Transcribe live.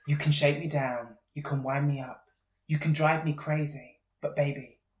You can shake me down. You can wind me up. You can drive me crazy. But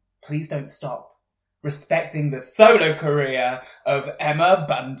baby, please don't stop respecting the solo career of Emma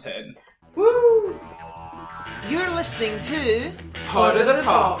Bunton. Woo! You're listening to Pod of the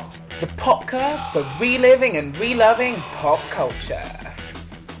Pops, the podcast for reliving and reloving pop culture.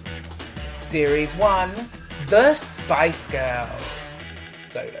 Series 1, The Spice Girls,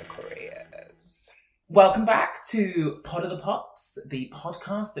 solo careers. Welcome back to Pod of the Pops, the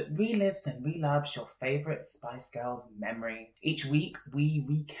podcast that relives and reloves your favourite Spice Girls memories. Each week, we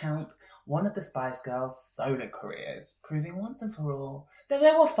recount one of the Spice Girls' solo careers, proving once and for all that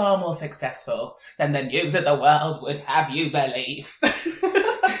they were far more successful than the news of the world would have you believe.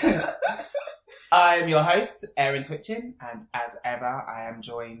 I'm your host, Erin Twitchin, and as ever, I am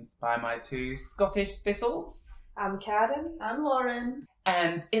joined by my two Scottish thistles. I'm Karen. I'm Lauren.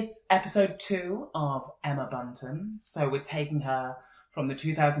 And it's episode 2 of Emma Bunton. So we're taking her from the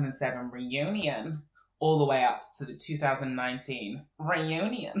 2007 reunion all the way up to the 2019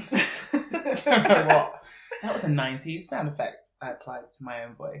 reunion. I don't know what. That was a 90s sound effect I applied to my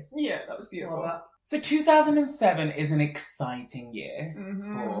own voice. Yeah, that was beautiful. So 2007 is an exciting year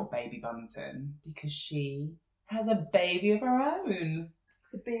for Baby Bunton because she has a baby of her own.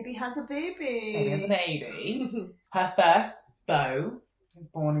 The baby has a baby. Baby has a baby. Her first, Beau, was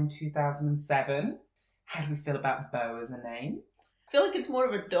born in 2007. How do we feel about Beau as a name? I feel like it's more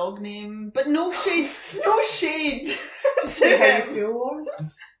of a dog name, but no shade. No shade. Just say how you feel, Lauren.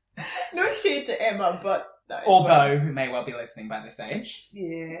 No shade to Emma, but that is Or Beau, who may well be listening by this age.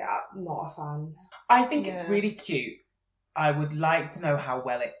 Yeah, I'm not a fan. I think it's really cute. I would like to know how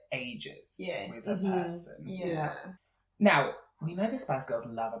well it ages with a person. Yeah. Now, we know the Spice Girls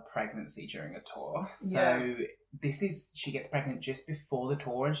love a pregnancy during a tour. So she gets pregnant just before the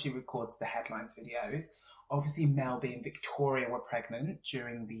tour and she records the headlines videos. Obviously, Mel B and Victoria were pregnant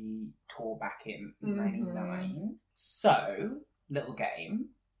during the tour back in 99. So, little game.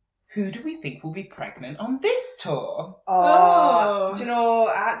 Who do we think will be pregnant on this tour? Oh. Do you know,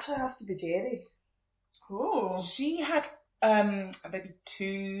 it actually has to be Jerry. Oh. She had a baby 2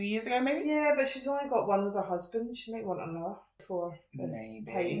 years ago, maybe? Yeah, but she's only got one with her husband. She might want another before the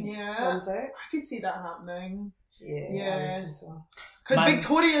Maybe. time runs out. I can see that happening. Yeah. I think so. Because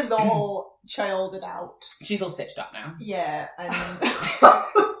Victoria's all childed out. She's all stitched up now. Yeah, and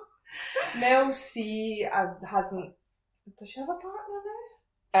Mel C hasn't... Does she have a partner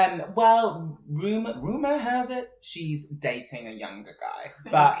now? Well, rumor has it she's dating a younger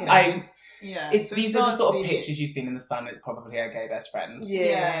guy, but these are the sort of pictures you've seen in the Sun. It's probably her gay best friend.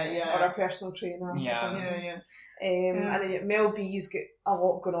 Yeah. Or a personal trainer. Yeah. And then Mel B's got a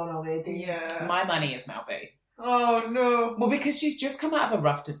lot going on already. Yeah. My money is Mel B. Oh no. Well, because she's just come out of a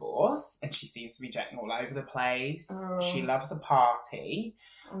rough divorce and she seems to be jetting all over the place. Oh. She loves a party.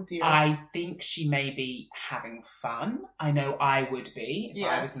 Oh dear. I think she may be having fun. I know I would be if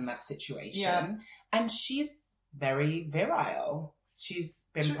I was in that situation. Yeah. And she's very virile. She's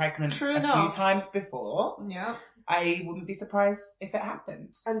been pregnant a few times before. Yeah. I wouldn't be surprised if it happened.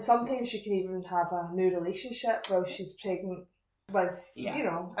 And sometimes she can even have a new relationship while she's pregnant with,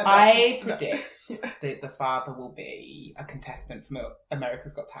 I predict that the father will be a contestant from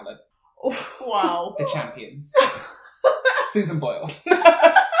America's Got Talent. Oh, wow. The champions. Susan Boyle.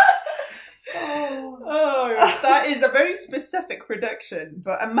 Oh, that is a very specific prediction,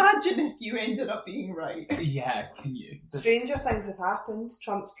 but imagine if you ended up being right. Yeah, can you? Stranger things have happened.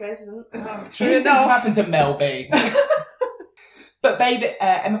 Trump's president. Stranger things have happened to Mel B. But baby,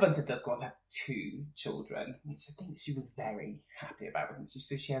 Emma Bunton does go on to have 2 children, which I think she was very happy about, wasn't she?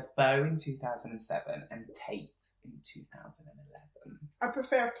 So she has Beau in 2007 and Tate in 2011. I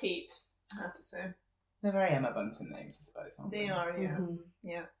prefer Tate, I have to say. They're very Emma Bunton names, I suppose, aren't they? They are, yeah. Mm-hmm.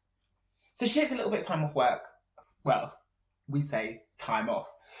 Yeah. So she takes a little bit of time off work. Well, we say time off.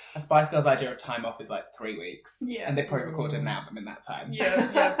 A Spice Girls' idea of time off is like 3 weeks. Yeah. And they probably recorded an album in that time.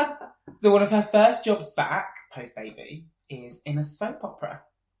 Yeah. So one of her first jobs back, post-baby, is in a soap opera.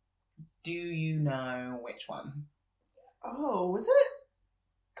 Do you know which one? Oh, was it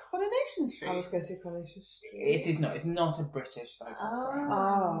Coronation Street? I was going to say Coronation Street. It is not. It's not a British soap opera.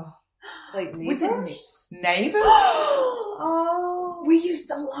 Oh. Like Neighbours? Was it Neighbours? Oh, we used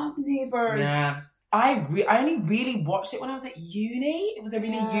to love Neighbours. Yeah. I only really watched it when I was at uni. It was a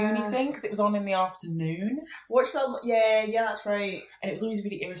really uni thing because it was on in the afternoon. Watch that. Yeah, that's right. And it was always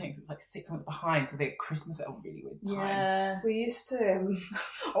really irritating because it was like 6 months behind, so they had Christmas at a really weird time. Yeah. We used to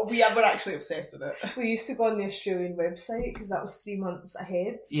We're actually obsessed with it. we used to go on the Australian website because that was 3 months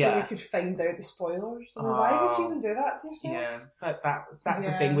ahead, so Yeah. we could find out the spoilers. I mean, why would you even do that to yourself? Yeah, but that's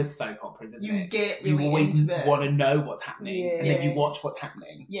the thing with soap operas, isn't You it? get You really always into it. want to know what's happening, and then you Yes. watch what's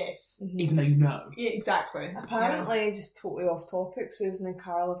happening, Yes. Mhm. even though you know. Yeah, exactly. Apparently, just totally off topic, Susan and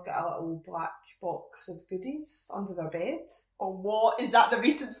Carl have got a little black box of goodies under their bed. Oh, what? Is that the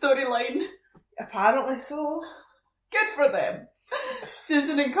recent storyline? Apparently so. Good for them.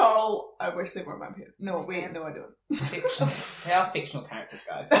 Susan and Carl, I wish they were my parents. No, wait, no, I don't. Fictional. They are fictional characters,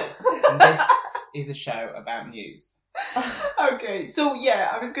 guys. And this is a show about news. Okay, so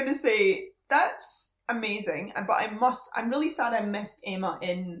yeah, I was going to say, that's amazing, but I'm really sad I missed Emma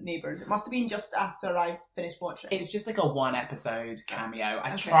in Neighbours. It must have been just after I finished watching. It's just like a 1 episode cameo.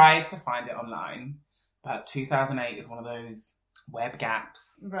 I Okay. tried to find it online, but 2008 is one of those web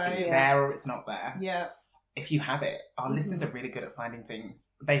gaps. Right. It's Yeah. there or it's not there. Yeah. If you have it, our listeners are really good at finding things.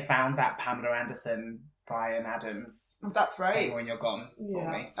 They found that Pamela Anderson, Brian Adams, Oh, that's right. When You're Gone for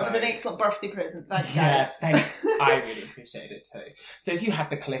Yeah. me. That was an excellent birthday present. Thanks, Yeah, guys. I really appreciate it too. So if you have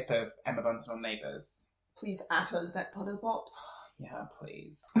the clip of Emma Bunton on Neighbours, Please at us at Puddle Pops. yeah,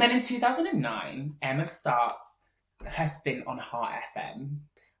 please. And then in 2009, Emma starts her stint on Heart FM.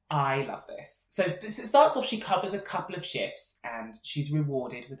 I love this. So it starts off, she covers a couple of shifts and she's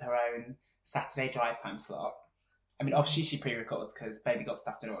rewarded with her own Saturday drive time slot. I mean, obviously she pre-records because baby got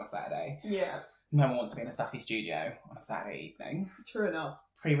stuff to do on a Saturday. Yeah, No one wants to be in a stuffy studio on a Saturday evening. true enough.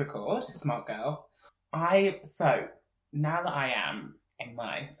 Pre-record, smart girl. So now that I am in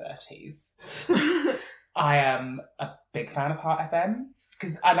my 30s, I am a big fan of Heart FM.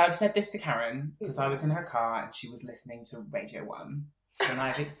 And I've said this to Karen because I was in her car and she was listening to Radio 1. And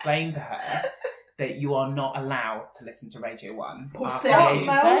I've explained to her that you are not allowed to listen to Radio 1 Post after 30. the age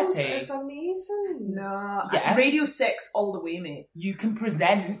of Mills, 30. it's amazing. Nah. Yeah. Radio 6 all the way, mate. You can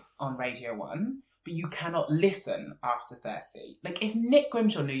present on Radio 1, but you cannot listen after 30. Like, if Nick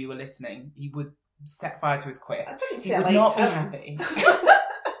Grimshaw knew you were listening, he would set fire to his quip. I didn't He say I would liked not be him. happy.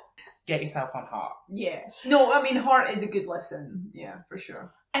 Get yourself on Heart. Yeah. No, I mean, Heart is a good listen. Yeah, for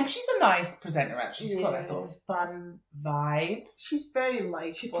sure. And she's a nice presenter, actually. She's got that Yeah. sort of fun vibe. She's very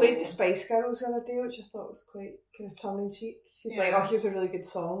light. She played the Spice Girls the other day, which I thought was quite kind of tongue-in-cheek. She's like, Yeah. oh, here's a really good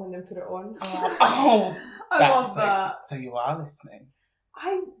song, and then put it on. Oh, I that's love so that. cute. So you are listening.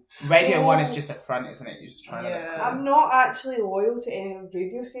 Radio Radio 1 is just a front, isn't it? You're just trying to Yeah. look cool. I'm not actually loyal to any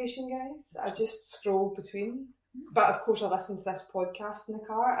radio station, guys. I just scroll between. But of course, I listen to this podcast in the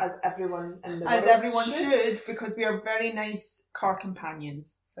car, as everyone in the As world everyone should, because we are very nice car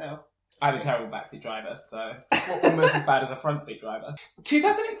companions. So I'm a terrible backseat driver, so almost as bad as a front seat driver.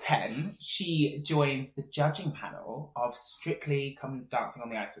 2010, she joins the judging panel of Strictly Come Dancing on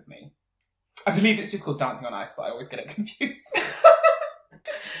the Ice with Me. I believe it's just called Dancing on Ice, but I always get it confused.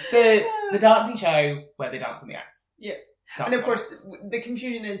 the dancing show where they dance on the ice. yes, Dancing and of on course Ice. the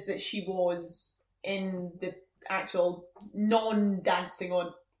confusion is that she was in the actual non-dancing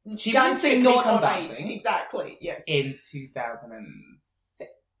on She was in dancing Strictly not Come on ice. Dancing Exactly. Yes. in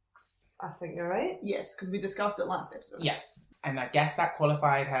 2006. I think you're right. Yes, because we discussed it last episode. Yes. And I guess that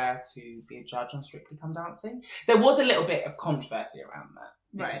qualified her to be a judge on Strictly Come Dancing. There was a little bit of controversy around that.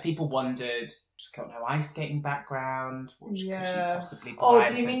 Because Right. people wondered, she's got no ice skating background. What could she Yeah. possibly Oh,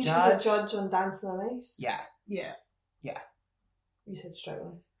 provide do you as a mean judge? she's a judge on Dancing on Ice? Yeah. Yeah. You said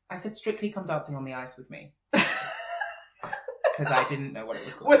Strictly. I said Strictly Come Dancing on the Ice with me. Because I didn't know what it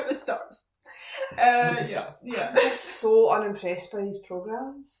was called. With the stars. With the Yeah. stars. Yeah. I'm just so unimpressed by these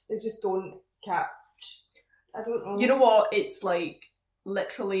programmes. They just don't catch. I don't know. You know what? It's like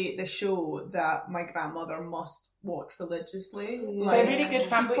literally the show that my grandmother must watch religiously. Yeah. Like, They're really good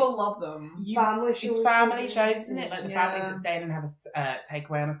family. People love them. family shows. It's family maybe. shows, isn't it? Like the Yeah. families that stay in and have a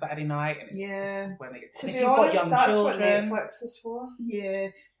takeaway on a Saturday night. And it's, Yeah. it's when they get To if be you've got honest, young that's children. what Netflix is for. Yeah.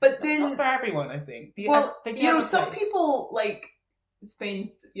 But That's then, not for everyone, I think. They do you know, have a some place. people like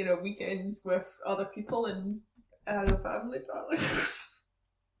spend, weekends with other people and a family drama.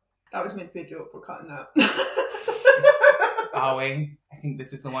 That was meant to be a joke. We're cutting that. Are we? I think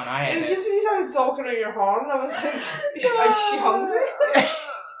this is the one I It was edit. just when you started talking on your horn, I was like, is she hungry?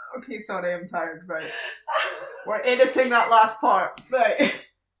 Okay, sorry, I'm tired. Right. We're editing that last part. Right.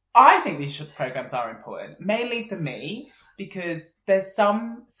 I think these programs are important, mainly for me, because there's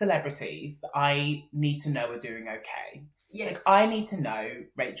some celebrities that I need to know are doing okay. Yes. Like, I need to know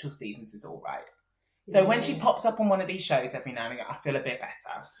Rachel Stevens is all right. So when she pops up on one of these shows every now and again, I feel a bit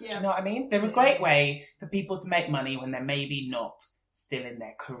better. Do you know what I mean? They're a great way for people to make money when they're maybe not still in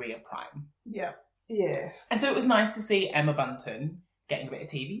their career prime. Yeah. Yeah. And so it was nice to see Emma Bunton getting a bit of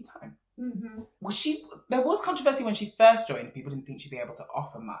TV time. Mm-hmm. There was controversy when she first joined. People didn't think she'd be able to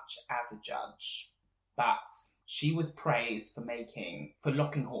offer much as a judge. But she was praised for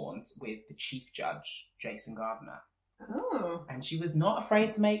locking horns with the chief judge, Jason Gardner. Oh. And she was not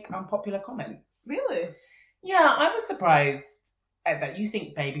afraid to make unpopular comments. Really? Yeah, I was surprised that you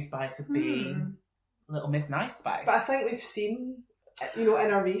think Baby Spice would be Little Miss Nice Spice. But I think we've seen, in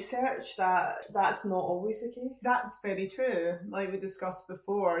our research, that that's not always the case. That's very true. Like we discussed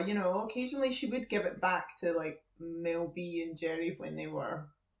before, occasionally she would give it back to like Mel B and Jerry when they were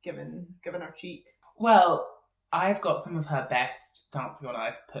giving her cheek. Well, I've got some of her best Dancing on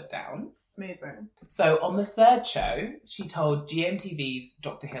Ice put-downs. Amazing. So on the third show, she told GMTV's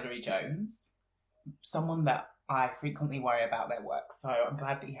Dr. Hilary Jones, someone that I frequently worry about their work, so I'm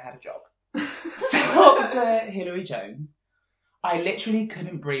glad that he had a job. So Dr. Hilary Jones, I literally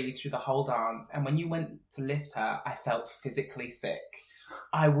couldn't breathe through the whole dance, and when you went to lift her, I felt physically sick.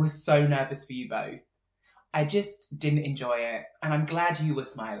 I was so nervous for you both. I just didn't enjoy it, and I'm glad you were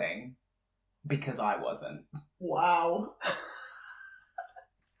smiling, because I wasn't. Wow.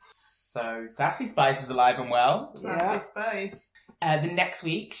 So Sassy Spice is alive and well. Sassy Spice. The next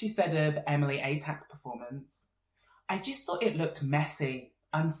week, she said of Emily Atack's performance, I just thought it looked messy,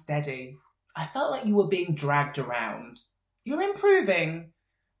 unsteady. I felt like you were being dragged around. You're improving,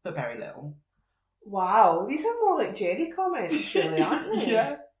 but very little. Wow, these are more like Jerry comments, really, aren't they?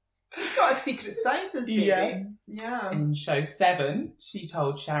 Yeah. He's got a secret side, does baby? Yeah. In show 7, she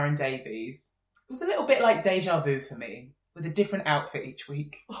told Sharon Davies, it was a little bit like deja vu for me, with a different outfit each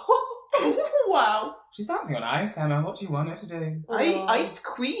week. Wow. She's dancing on ice, Emma. What do you want her to do? Ice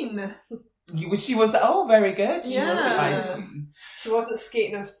Queen. She was very good. She was the Yeah. ice queen. She wasn't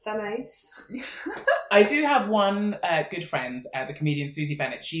skating on thin ice. I do have one good friend, the comedian Susie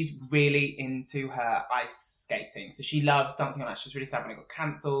Bennett. She's really into her ice skating. So she loves dancing on ice. She was really sad when it got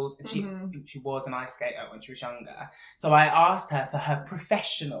cancelled. And she was an ice skater when she was younger. So I asked her for her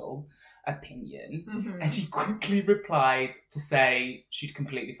professional opinion. And she quickly replied to say she'd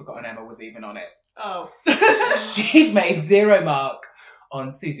completely forgotten Emma was even on it. Oh. She'd made 0 mark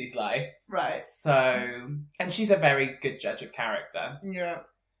on Susie's life. Right. So, and she's a very good judge of character. Yeah.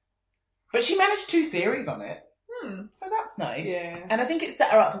 But she managed 2 series on it. So that's nice. Yeah. And I think it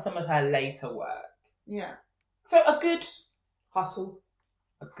set her up for some of her later work. Yeah. So a good Hustle.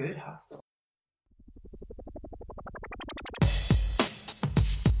 hustle.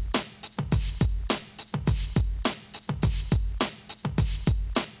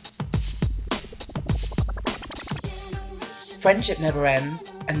 Friendship never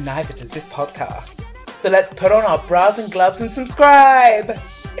ends, and neither does this podcast. So let's put on our bras and gloves and subscribe!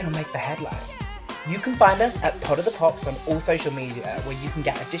 It'll make the headlines. You can find us at Pod of the Pops on all social media, where you can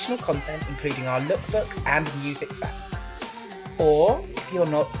get additional content, including our lookbooks and music facts. Or, if you're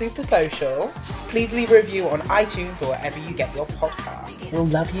not super social, please leave a review on iTunes or wherever you get your podcast. We'll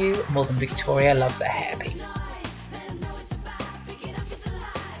love you more than Victoria loves a hairpiece.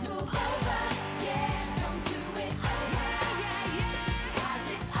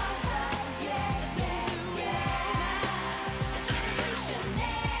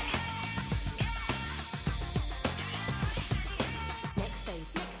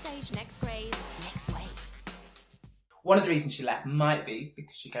 One of the reasons she left might be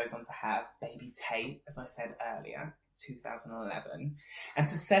because she goes on to have baby Tate, as I said earlier, 2011. And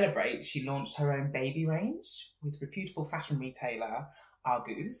to celebrate, she launched her own baby range with reputable fashion retailer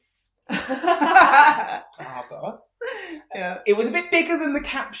Argos. Argos. Yeah. It was a bit bigger than the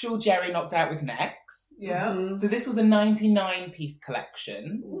capsule Jerry knocked out with Next. Yeah. So this was a 99-piece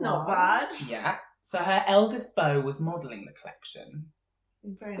collection. Not bad. Yeah. So her eldest beau was modelling the collection.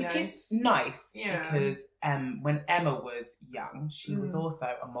 Very Which nice. is nice, Yeah. because when Emma was young, she was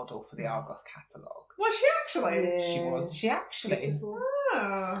also a model for the Argos catalogue. Was she actually? Yeah. She actually. Beautiful.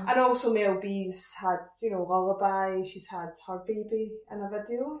 Oh. And also Mel B's had, Lullaby, she's had her baby in a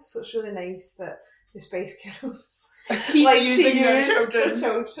video, so it's really nice that the Spice Girls Keep like using to their use children. their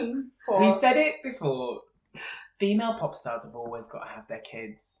children for... We said it before, female pop stars have always got to have their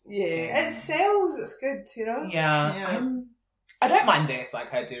kids. Yeah, it sells, it's good, Yeah. Yeah. I don't mind this, like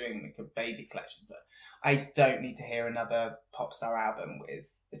her doing like a baby collection, but I don't need to hear another pop star album with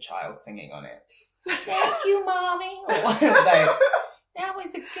the child singing on it. Thank you, mommy. Or like, that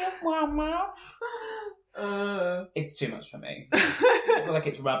was a good one, mom. It's too much for me. I feel like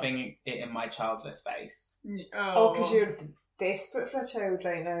it's rubbing it in my childless face. Oh, because you're desperate for a child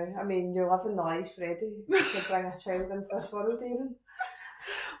right now. I mean, you're living the life ready to bring a child into this world, Aaron.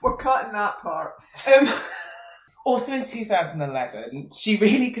 We're cutting that part. Also in 2011, she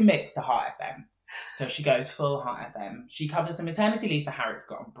really commits to Heart FM. So she goes full Heart FM. She covers some maternity leave for Harriet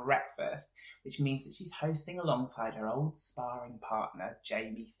Scott on Breakfast, which means that she's hosting alongside her old sparring partner,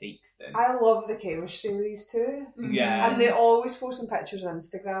 Jamie Theakston. I love the chemistry with these two. Yeah. And they always post some pictures on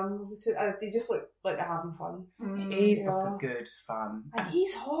Instagram of the two. They just look like they're having fun. It is Yeah. like a good fun. And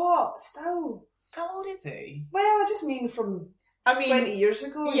he's hot still. How old is he? Well, I just mean from 20 years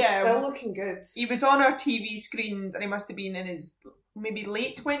ago. yeah, He's still looking good. He was on our TV screens and he must have been in his maybe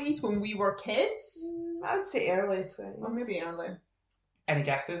late 20s when we were kids. I would say early 20s. Or maybe early. Any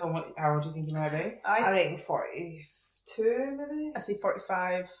guesses on how old do you think he might be? I reckon 42 maybe. I say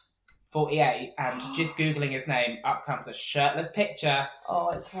 45. 48, and just Googling his name, up comes a shirtless picture Oh,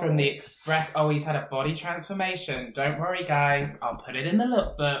 it's from the Express. Oh, he's had a body transformation. Don't worry, guys. I'll put it in the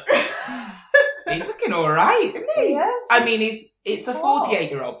lookbook. He's looking all right, isn't he? Yes. I mean, it's a hot.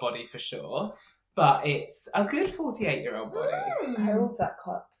 48-year-old body for sure, but it's a good 48-year-old body. How old's that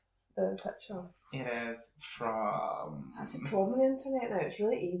clip? The picture? It is from... That's the problem with the internet now. It's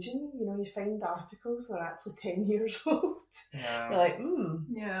really aging. You know, you find articles that are actually 10 years old. Yeah. You're like,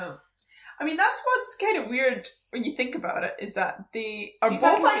 Yeah. I mean, that's what's kind of weird when you think about it, is that they are Do you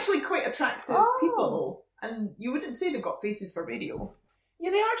both think it's- actually quite attractive Oh. people. And you wouldn't say they've got faces for radio. Yeah,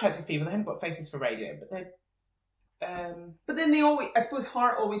 they are attractive people. They haven't got faces for radio, but they... But then they always, I suppose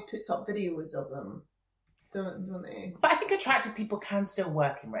Heart always puts up videos of them, don't they? But I think attractive people can still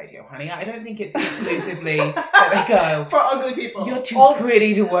work in radio, honey. I don't think it's exclusively that they go, For ugly people. you're too All-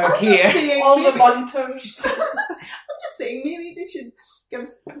 pretty to work I'm just here. saying, all the maybe- munters. I'm just saying, maybe they should give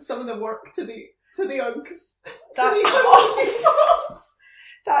some of the work to the Uggs.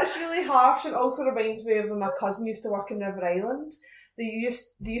 That's really harsh, and also reminds me of when my cousin used to work in River Island. They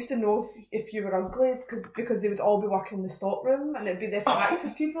used to know if you were ugly because they would all be working in the stockroom, and it'd be the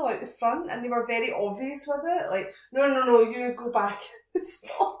attractive people out the front, and they were very obvious with it. Like, no, you go back in the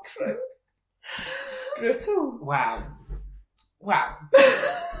stockroom. Brutal. Wow.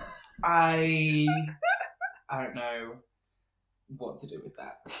 I don't know what to do with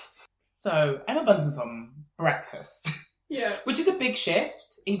that. So, Emma Bunton's on Breakfast, Yeah. which is a big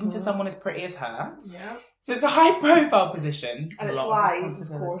shift, even for someone as pretty as her. Yeah. So it's a high-profile position. And it's a lot live, of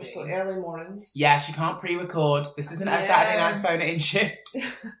responsibility. course, so early mornings. Yeah, she can't pre-record. This isn't a Yeah. Saturday night's phone-in shift.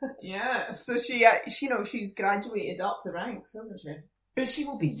 Yeah. So she's graduated up the ranks, hasn't she? But she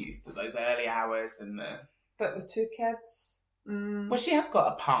will be used to those early hours and the... But with 2 kids. Well, she has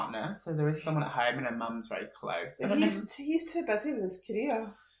got a partner, so there is someone at home and her mum's very close. They don't know- He's too busy with his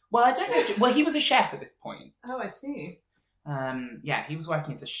career. Well, I don't know. Well, he was a chef at this point. Oh, I see. Yeah, he was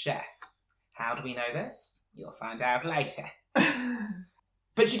working as a chef. How do we know this? You'll find out later.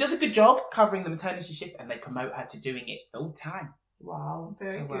 But she does a good job covering the maternity shift, and they promote her to doing it full time. Wow.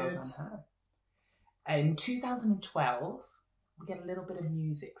 Very So well good. done her. In 2012, we get a little bit of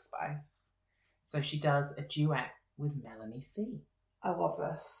music spice. So she does a duet with Melanie C. I love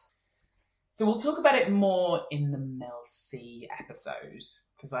this. So we'll talk about it more in the Mel C episode,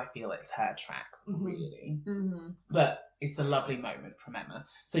 because I feel it's her track, really. Mm-hmm. But it's a lovely moment from Emma.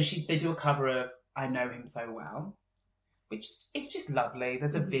 So they do a cover of I Know Him So Well, which is just lovely.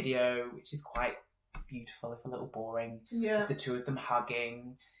 There's a video which is quite beautiful, if a little boring. Yeah. The two of them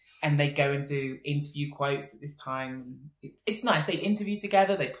hugging. And they go and do interview quotes at this time. It's nice. They interview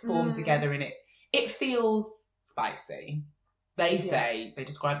together, they perform together, and it feels spicy. They say, they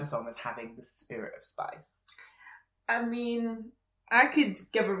describe the song as having the spirit of spice. I mean, I could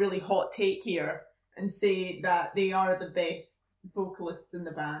give a really hot take here and say that they are the best vocalists in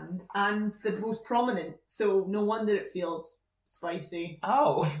the band and the most prominent, so no wonder it feels spicy.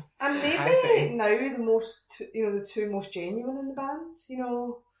 Oh. And I see. maybe now the two most genuine in the band.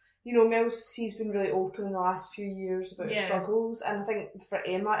 Mel C's been really open in the last few years about her struggles, and I think for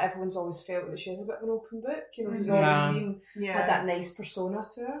Emma, everyone's always felt that she has a bit of an open book. She's always had that nice persona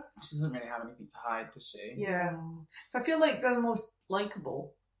to her. She doesn't really have anything to hide, does she? Yeah. I feel like they're the most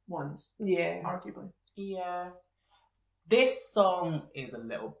likeable ones, Yeah. arguably. Yeah. This song is a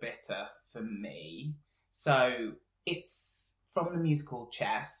little bitter for me. So it's from the musical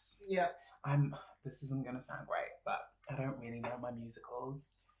Chess. Yeah. This isn't going to sound great, but I don't really know my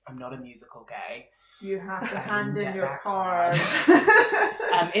musicals. I'm not a musical gay. You have to I hand didn't in get your that card.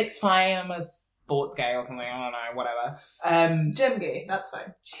 It's fine. I'm a sports gay or something. I don't know. Whatever. Gym gay, that's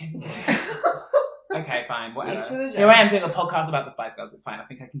fine. Okay, fine. Whatever. for the gym. Here I am doing a podcast about the Spice Girls. It's fine. I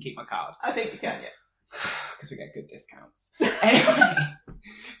think I can keep my card. I think you can, yeah. Because we get good discounts. Anyway,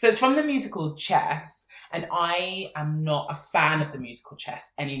 so it's from the musical Chess, And I am not a fan of the musical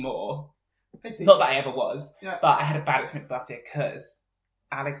Chess anymore. I see. Not that I ever was, Yeah. but I had a bad experience last year because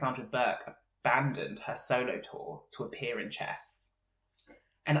Alexandra Burke abandoned her solo tour to appear in Chess.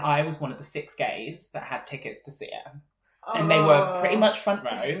 And I was one of the 6 gays that had tickets to see it. And they were pretty much front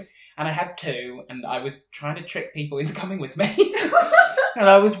row, and I had 2, and I was trying to trick people into coming with me. And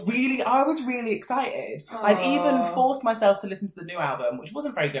I was really excited. I'd even forced myself to listen to the new album, which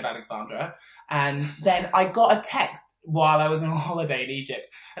wasn't very good, Alexandra. And then I got a text while I was on a holiday in Egypt,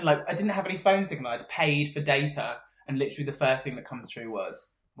 and like I didn't have any phone signal. I'd paid for data, and literally the first thing that comes through was,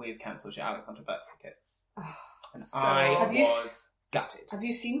 "We've cancelled your Alexandra Burke tickets." And So- I Have you was gutted. Have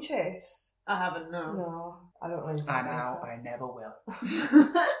you seen Chess? I haven't, no. No, I don't know. I know, I never will.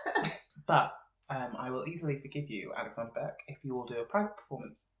 But I will easily forgive you, Alexandra Burke, if you will do a private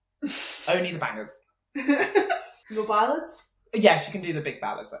performance. Only the bangers. No ballads? Yeah, she can do the big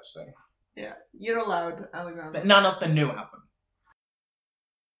ballads, actually. Yeah, you're allowed, Alexander. But none of the new album.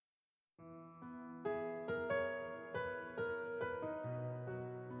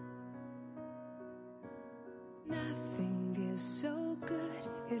 Nothing is so good,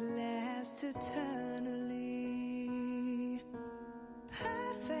 it lasts eternally.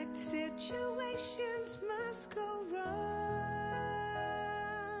 Perfect situations must go wrong,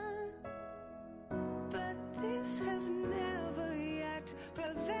 but this has never yet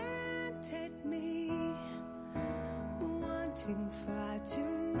prevented me wanting far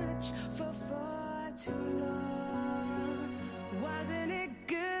too much for far too long. Wasn't it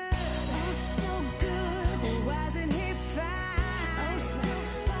good? Oh, so good. Wasn't he fine? Oh, so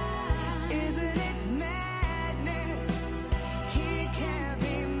fine. Isn't it madness? He can't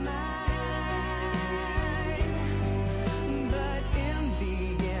be mine. But in the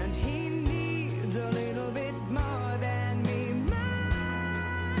end, he needs a little bit more than me.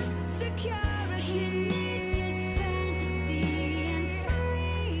 My security.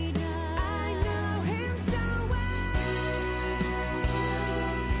 I know him so well.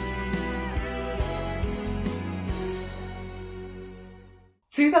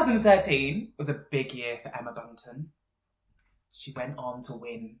 2013 was a big year for Emma Bunton. She went on to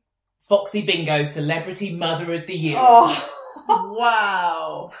win Foxy Bingo Celebrity Mother of the Year. Oh,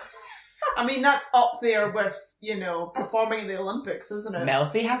 Wow. I mean, that's up there with, performing in the Olympics, isn't it? Mel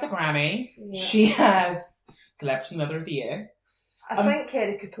C has a Grammy. Yeah. She has Celebrity Mother of the Year. I think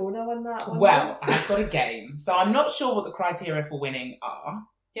Kerry Katona won that one. Well, I've got a game. So I'm not sure what the criteria for winning are.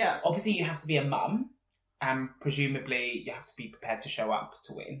 Yeah. Obviously, you have to be a mum. And presumably, you have to be prepared to show up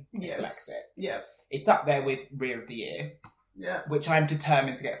to win and Yes. collect it. Yeah. It's up there with Rear of the Year, Yeah. which I'm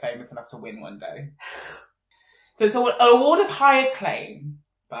determined to get famous enough to win one day. So it's an award of high acclaim,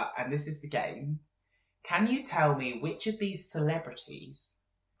 and this is the game, can you tell me which of these celebrities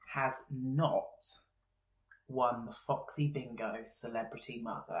has not won the Foxy Bingo Celebrity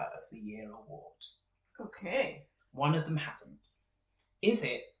Mother of the Year award? Okay. One of them hasn't. Is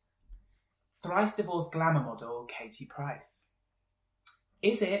it thrice divorced glamour model Katie Price?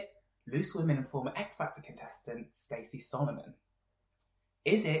 Is it loose women and former X Factor contestant Stacey Solomon?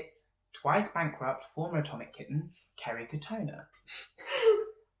 Is it twice bankrupt former Atomic Kitten Kerry Katona?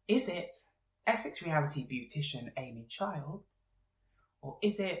 Is it Essex reality beautician Amy Childs? Or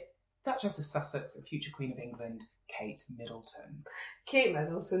is it Duchess of Sussex and future Queen of England Kate Middleton? Kate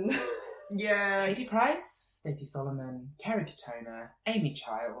Middleton. Yeah. Katie Price, Stacey Solomon, Kerry Katona, Amy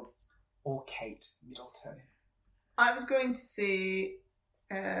Childs, or Kate Middleton? I was going to say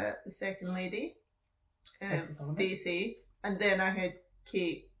the second lady, Stacey Solomon? Stacey, and then I had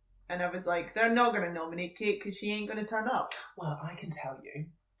Kate, and I was like, they're not going to nominate Kate because she ain't going to turn up. Well, I can tell you,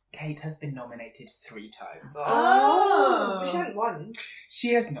 Kate has been nominated 3 times. Oh. She hadn't won.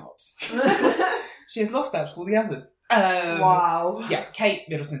 She has not. She has lost out to all the others. Wow. Yeah, Kate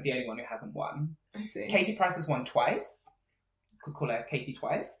Middleton's the only one who hasn't won. I see. Katie Price has won twice. Could call her Katie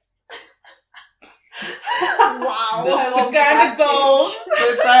twice. Wow. The kind of gold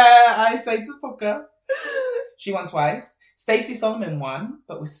that I say to the podcast. She won twice. Stacey Solomon won,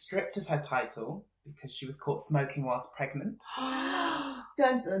 but was stripped of her title because she was caught smoking whilst pregnant. Dun,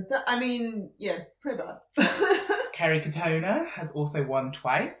 dun, dun. I mean, yeah, pretty bad. Kerry Katona has also won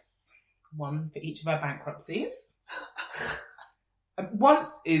twice. One for each of her bankruptcies. Once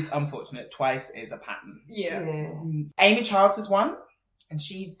is unfortunate, twice is a pattern. Yeah. Amy Childs has won, and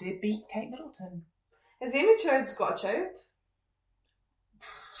she did beat Kate Middleton. Has Amy Childs got a child?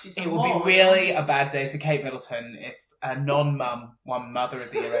 She's It a would be mom. really a bad day for Kate Middleton if a non-mum won Mother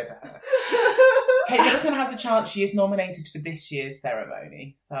of the Year over her. Kate Middleton has a chance. She is nominated for this year's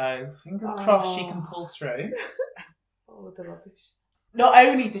ceremony, so fingers crossed she can pull through. Oh, the rubbish. Not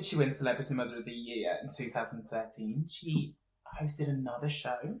only did she win Celebrity Mother of the Year in 2013, she hosted another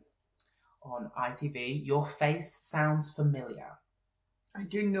show on ITV, Your Face Sounds Familiar. I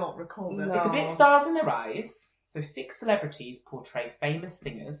do not recall this. No. It's a bit stars in their eyes. So 6 celebrities portray famous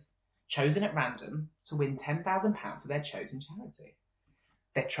singers chosen at random to win £10,000 for their chosen charity.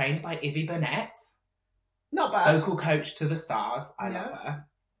 They're trained by Ivy Burnett, Not bad. vocal coach to the stars. I Yeah. love her.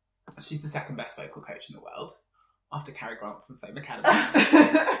 She's the second best vocal coach in the world, after Cary Grant from Fame Academy.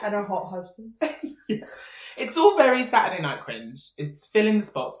 And her hot husband. It's all very Saturday Night Cringe. It's filling the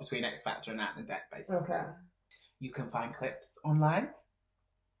spots between X Factor and Out on Deck, basically. Okay. You can find clips online.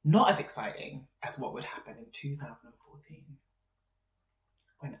 Not as exciting as what would happen in 2014,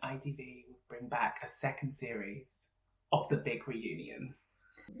 when ITV would bring back a second series of The Big Reunion.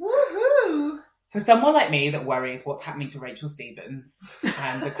 Woohoo! For someone like me that worries what's happening to Rachel Stevens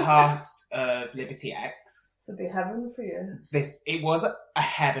and the cast of Liberty X, So be heaven for you. it was a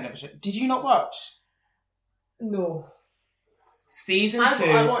heaven of a show. Did you not watch? No. Season I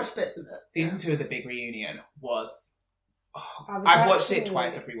 2 watched bits of it. Season 2 of The Big Reunion was... Oh, I was I've watched it actually-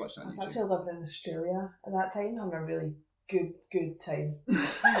 twice. I've rewatched it I on was YouTube. actually living in Australia at that time, having a really good time.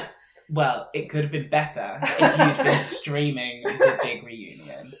 Well, it could have been better if you'd been streaming The Big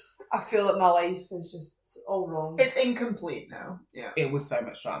Reunion. I feel that my life is just all wrong. It's incomplete now. Yeah. It was so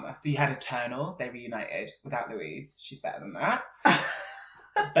much drama. So you had Eternal, they reunited without Louise. She's better than that.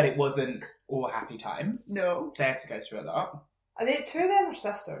 But it wasn't all happy times. No. They had to go through a lot. Are they 2 of them are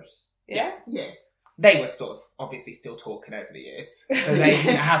sisters? Yeah? Yes. They were sort of obviously still talking over the years. So they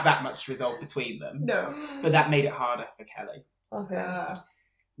didn't have that much resolve between them. No. But that made it harder for Kelly. Okay.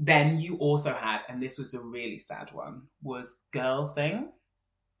 Then you also had, and this was a really sad one, was Girl Thing.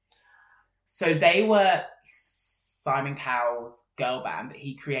 So they were Simon Cowell's girl band that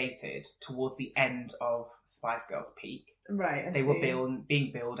he created towards the end of Spice Girls' peak. Right. I They see. were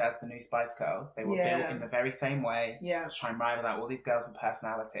being billed as the new Spice Girls. They were Yeah. built in the very same way Yeah. to try and rival out all these girls with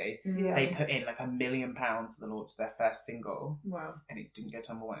personality. Yeah. They put in like £1 million to the launch of their first single, Wow. and it didn't go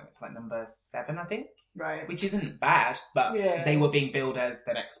to number 1. It went to like number 7, I think, Right. which isn't bad, but Yeah. they were being billed as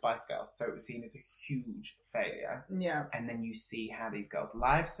the next Spice Girls, so it was seen as a huge failure. Yeah. And then you see how these girls'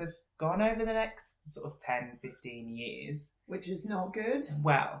 lives have gone over the next sort of 10, 15 years. Which is not good.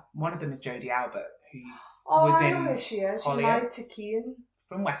 Well, one of them is Jodie Albert, who Oh, was I know in who she is. She's Hollyoaks. married to Keane.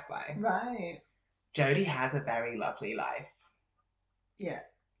 from Westlife. Right. Jodie has a very lovely life. Yeah.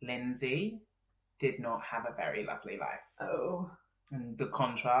 Lindsay did not have a very lovely life. Oh. And the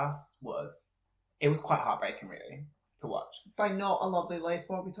contrast was, it was quite heartbreaking, really, to watch. By not a lovely life,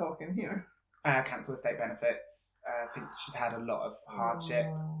 what are we talking here? Cancel estate benefits. I think she'd had a lot of hardship,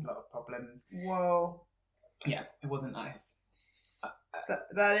 a lot of problems. Whoa. Yeah, it wasn't nice.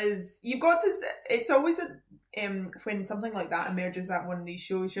 That is, you've got to. It's always when something like that emerges at one of these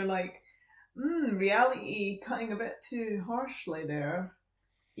shows, you're like, reality cutting a bit too harshly there.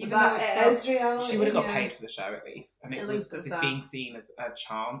 Even though That it's it is reality. She would have got yeah. paid for the show at least, and it At was least there's that. being seen as a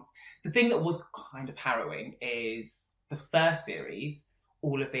chance. The thing that was kind of harrowing is the first series,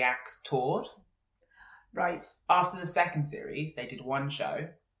 all of the acts toured. right. After the second series, they did one show,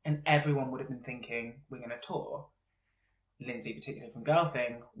 and everyone would have been thinking, we're going to tour. Lindsay, particularly from Girl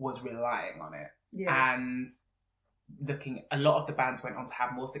Thing, was relying on it. Yes. And looking, a lot of the bands went on to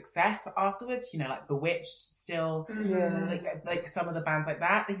have more success afterwards, you know, like Bewitched still, Mhm. like some of the bands like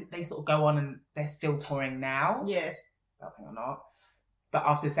that, they sort of go on and they're still touring now. Yes. Girl Thing or not. But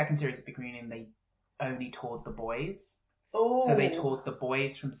after the second series of Big Reunion, they only toured the boys. Oh. So they toured the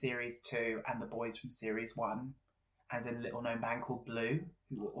boys from Series 2 and the boys from Series 1 and a little known band called Blue,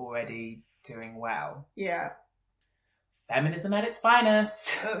 who were already doing well. Yeah. Feminism at its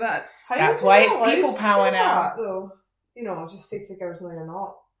finest. That's. How That's is it why not it's allowed people to power do now. that, though? You know, just say to the girls, no, you're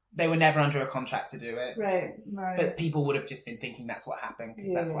not. They were never under a contract to do it. Right. Right. But people would have just been thinking that's what happened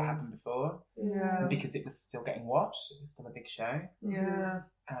because that's what Yeah. happened before. Yeah. And because it was still getting watched, it was still a big show. Yeah.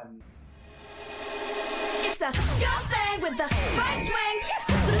 It's a girl thing with the right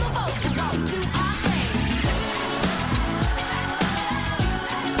swing. Some of us are going to do our thing.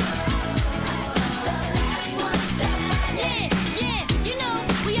 Yeah, yeah, you know,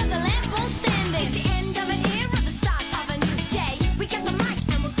 we are the last one standing. It's the end of an era, the start of a new day. We got the mic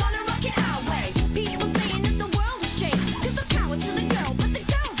and we're gonna rock it our way. People saying that the world has changed. Give the power to the girl, but the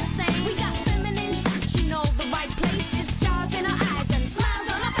girl's the same. We got feminine touch in all the right places. Stars in our eyes and smiles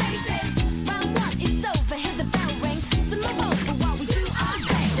on our faces. Round one is over, hear the bell ring. Some move over while we do our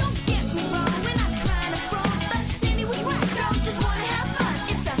thing. Don't get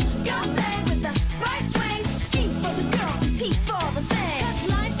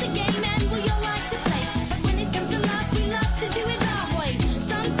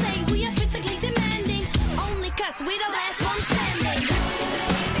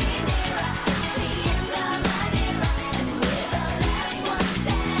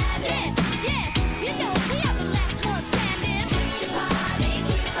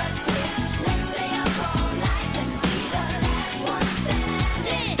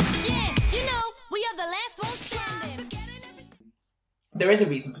there is a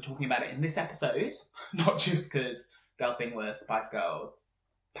reason for talking about it in this episode, not just because Girl Thing was Spice Girls'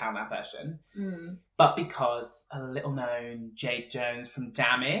 Pound That version, but because a little known Jade Jones from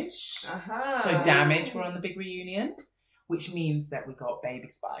Damage. So Damage were on the big reunion, which means that we got Baby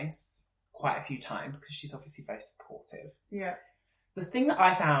Spice quite a few times because she's obviously very supportive. Yeah. The thing that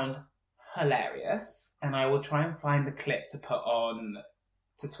I found hilarious, and I will try and find the clip to put on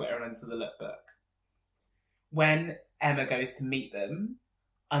to Twitter and into the lookbook, when Emma goes to meet them,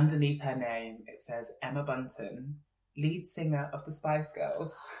 underneath her name it says Emma Bunton, lead singer of the Spice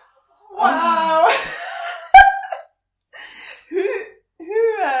Girls. Wow. Who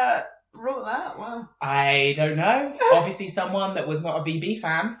wrote that? Wow. I don't know. Obviously someone that was not a VB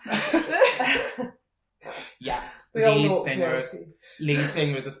fan. Yeah. We all know lead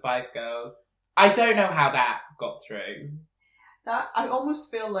singer of the Spice Girls. I don't know how that got through. That I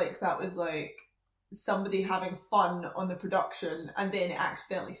almost feel like that was like somebody having fun on the production and then it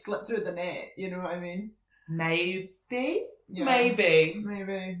accidentally slipped through the net, you know what I mean? Maybe. Yeah. Maybe.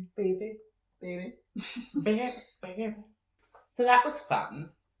 Baby. So that was fun.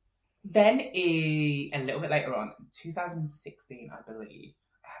 Then a little bit later on, 2016, I believe.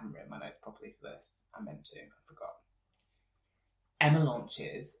 I haven't written my notes properly for this. I meant to. I forgot. Emma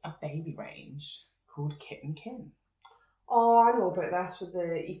launches a baby range called Kitten Kin. Oh, I know about this with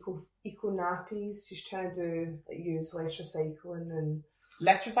the eco nappies. She's trying to use less recycling and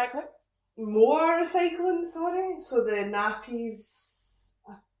Less recycling? more recycling. Sorry, so the nappies,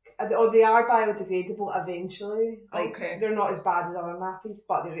 they are biodegradable eventually. Like, Okay. they're not as bad as other nappies,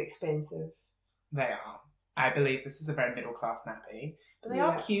 but they're expensive. They are. I believe this is a very middle class nappy, but they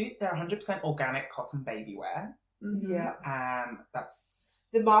are cute. They're 100% organic cotton baby wear. Mm-hmm. Yeah, That's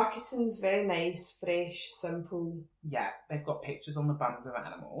the marketing's very nice, fresh, simple, yeah. They've got pictures on the bums of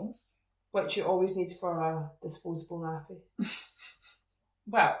animals. which you always need for a disposable nappy.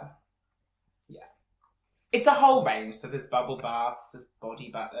 Well, yeah. It's a whole range. So there's bubble baths, there's body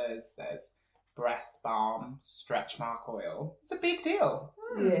butters, there's breast balm, stretch mark oil. It's a big deal.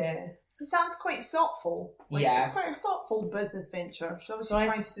 Yeah. It sounds quite thoughtful. Like, Yeah. It's quite a thoughtful business venture. She's obviously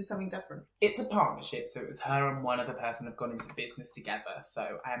trying to do something different. It's a partnership, so it was her and one other person have gone into business together.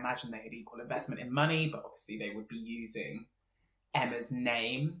 So I imagine they had equal investment in money, but obviously they would be using Emma's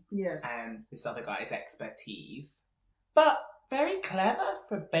name Yes. and this other guy's expertise. But very clever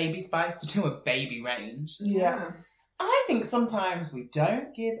for Baby Spice to do a baby range. Yeah. I think sometimes we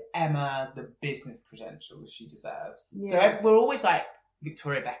don't give Emma the business credentials she deserves. Yes. So we're always like,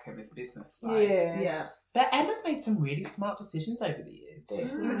 Victoria Beckham is business Spice. Yeah. Yeah. But Emma's made some really smart decisions over the years. So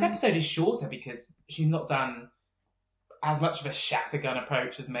this episode is shorter because she's not done as much of a scattergun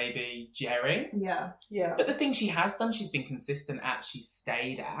approach as maybe Jerry. Yeah. Yeah. But the thing she has done, she's been consistent at, she's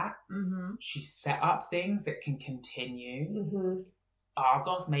stayed at. Mm-hmm. She's set up things that can continue. Mhm.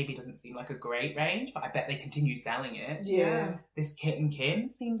 Argos maybe doesn't seem like a great range, but I bet they continue selling it. Yeah. This Kitten Kin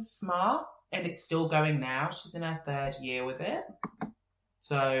seems smart, and it's still going now. She's in her 3rd year with it.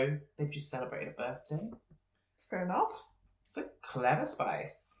 So they've just celebrated a birthday. Fair enough. It's a clever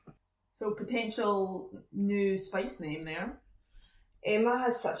Spice. So potential new Spice name there. Emma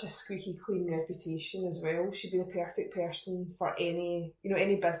has such a squeaky clean reputation as well. She'd be the perfect person for any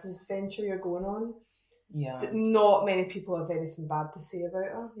business venture you're going on. Yeah. Not many people have anything bad to say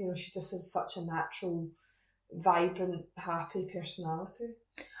about her. She just has such a natural, vibrant, happy personality.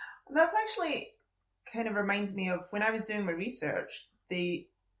 And that's actually kind of reminds me of when I was doing my research,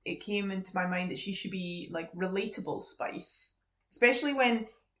 it came into my mind that she should be like relatable Spice. Especially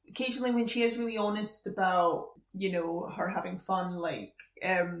occasionally when she is really honest about, her having fun. Like,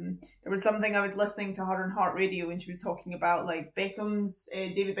 there was something I was listening to her on Heart Radio when she was talking about like David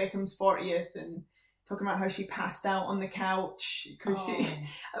Beckham's 40th and talking about how she passed out on the couch because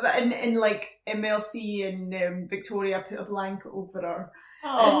and like MLC and Victoria put a blanket over her.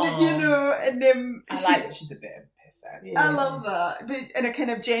 And I like that she's a bit of a piss, actually. I love that, but in a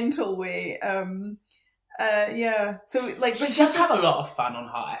kind of gentle way. So like, She but does have a lot of fun on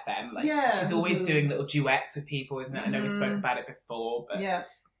Heart FM. Like, Yeah. she's always doing little duets with people, isn't it? I know we spoke about it before, but yeah,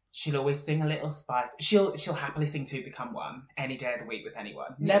 she'll always sing a little Spice. She'll happily sing To Become One any day of the week with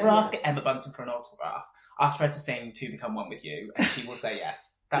anyone. Yeah. Never ask Emma Bunton for an autograph. Ask her to sing To Become One with you, and she will say yes.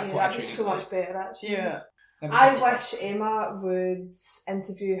 That's what I that'd be truly so believe. much better, actually. yeah. Let me I take this wish Emma would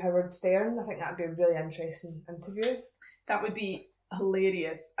interview Howard Stern. I think that'd be a really interesting interview. That would be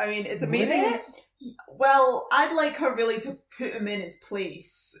hilarious. I mean, it's Would amazing. it? Well, I'd like her really to put him in his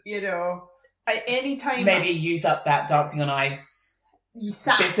place. At any time. Maybe use up that Dancing on Ice.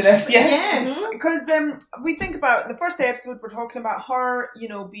 Sass. Bitterness, yeah. Yes, because we think about the first episode, we're talking about her,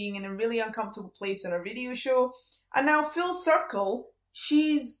 being in a really uncomfortable place in a radio show, and now full circle,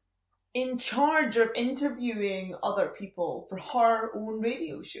 she's in charge of interviewing other people for her own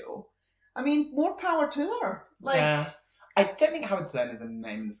radio show. I mean, more power to her. Like, yeah. I don't think Howard Stern is a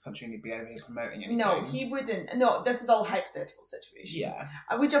name in this country and he'd be over here promoting anything. no, he wouldn't. No, this is all hypothetical situation. Yeah.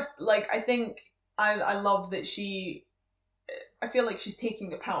 And we just, like, I think, I love that I feel like she's taking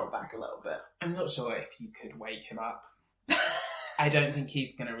the power back a little bit. I'm not sure if you could wake him up. I don't think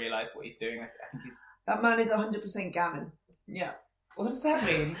he's going to realise what he's doing. I think he's... That man is 100% gammon. Yeah. What does that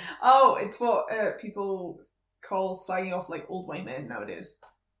mean? Oh, it's what people call slagging off like old white men nowadays.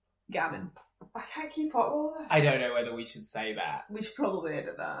 Gammon. I can't keep up with all this. I don't know whether we should say that. We should probably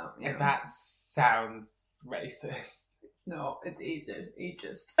edit that out. You know. That sounds racist. It's not. It's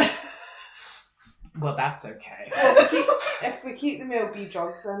ageist. Well, that's okay. Well, if we keep the male B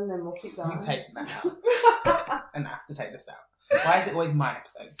drugs in, then we'll keep that. We've in. taken that out. And I have to take this out. Why is it always my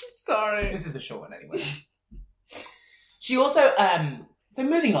episodes? Sorry. This is a short one anyway. She also, so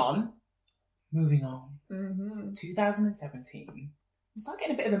moving on. Mm-hmm. 2017. We start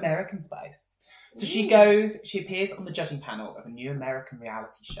getting a bit of American spice. So she appears on the judging panel of a new American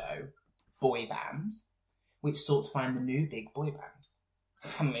reality show, Boy Band, which sought to find the new big boy band.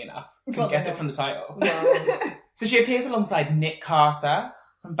 Funnily enough. You can guess it from the title. Wow. So she appears alongside Nick Carter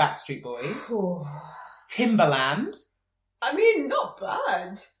from Backstreet Boys, Timbaland. I mean, not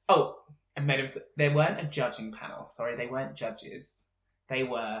bad. Oh, I made a mistake. They weren't a judging panel. Sorry, they weren't judges. They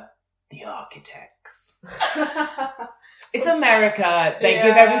were the architects. It's America. They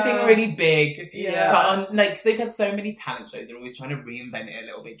give everything really big. Yeah. Because they've had so many talent shows. They're always trying to reinvent it a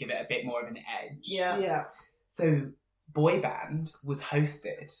little bit, give it a bit more of an edge. Yeah. Yeah. So Boy Band was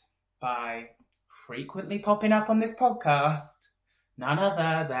hosted by frequently popping up on this podcast, none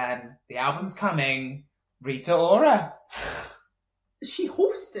other than The Album's Coming, Rita Ora. She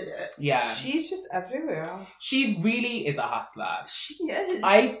hosted it. Yeah. She's just everywhere. She really is a hustler. She is.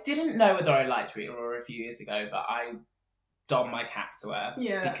 I didn't know whether I liked Rita Ora a few years ago, but I donned my cap to her.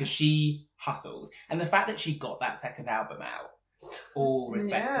 Yeah. Because she hustles. And the fact that she got that second album out, all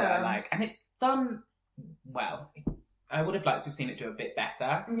respect to her. Like, and it's done well. I would have liked to have seen it do a bit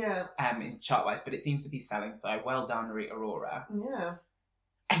better. Yeah. In chart-wise, but it seems to be selling, so well done, Rita Ora. Yeah.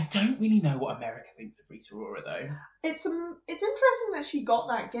 I don't really know what America thinks of Rita Ora, though. It's interesting that she got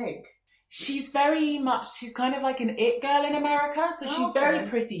that gig. She's kind of like an it girl in America, so she's very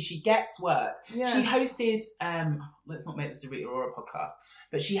pretty. She gets work. Yeah. She hosted, let's not make this a Rita Ora podcast,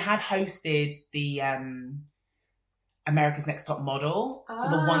 but she had hosted the America's Next Top Model for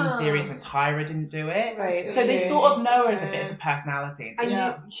the one series when Tyra didn't do it. Right. So they sort of know her as a bit of a personality.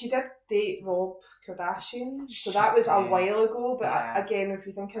 And she did date Rob Kardashian, so that was a while ago, but again, if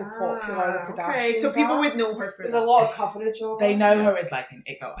you think how popular the Kardashians okay, so people would know her for there's that. a lot of coverage of They her. know her as like an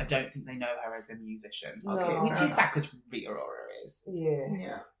it girl. I don't think they know her as a musician. Okay, No. Which is sad because Rita Ora is. Yeah.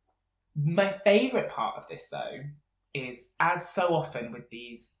 Yeah. My favourite part of this, though, is as so often with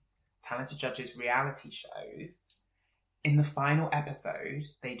these talented judges reality shows, in the final episode,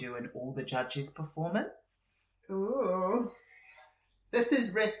 they do an all the judges performance. Ooh. This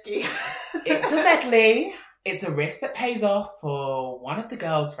is risky. It's a medley. It's a risk that pays off for one of the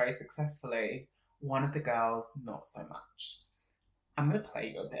girls very successfully, one of the girls not so much. I'm going to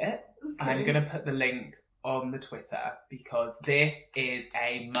play you a bit. Okay. I'm going to put the link on the Twitter because this is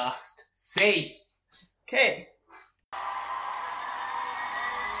a must-see. Okay.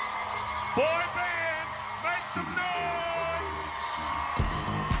 Boy band, make some noise!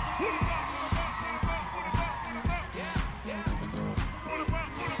 Put 'em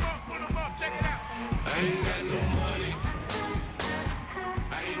up, put 'em up, check it out. I ain't got no money.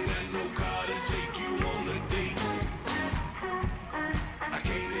 I ain't got no car to take you on a date. I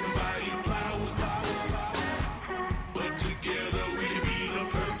can't even buy you flowers. But together we can be the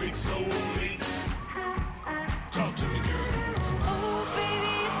perfect soulmates. Talk to me, girl. Oh,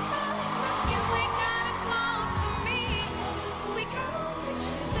 baby, it's alright. You ain't gotta fall for me. We can touch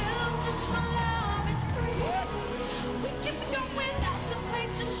yourself, touch my love is free. We can be going out to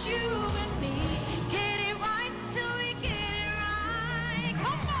places, you and me. Get it right till we get it right.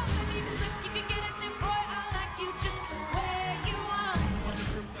 Come on, baby, so you can get it, Tim Boy. I like you just the way you are.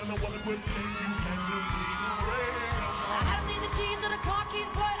 And I wanna quit, can you handle me the way I don't need the G's or the car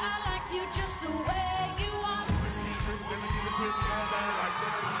keys, boy. I like you just the way you are.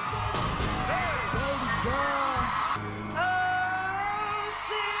 Oh,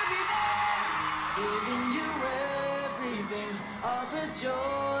 see me there, giving you everything, all the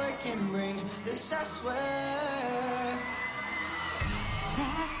joy can bring. This I swear.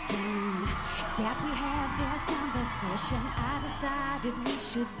 Last time that we had this conversation, I decided we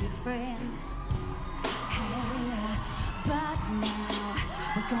should be friends. Hey, but now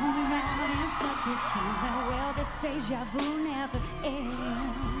Going round in circles, telling well this deja vu never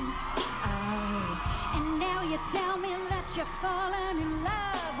ends. Oh, and now you tell me that you're falling in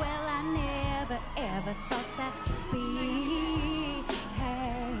love. Well, I never ever thought that'd be.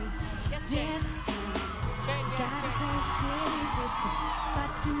 Hey, this time gotta take it easy. Far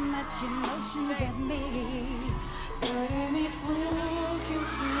too much emotions at me. But any fool can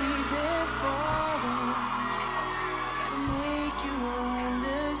see they're falling. I gotta make you understand.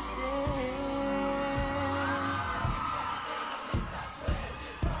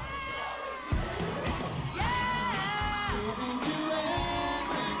 Giving you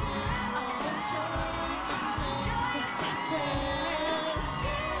everything, all the joy can bring. This I swear.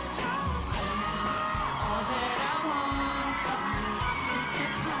 All that I want from you is to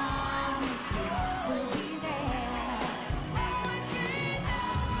promise you we'll be there.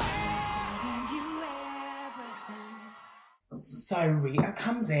 Giving you everything. So Rita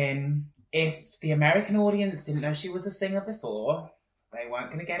comes in. If the American audience didn't know she was a singer before, they weren't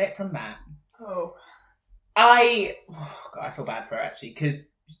going to get it from that. Oh. I feel bad for her actually, because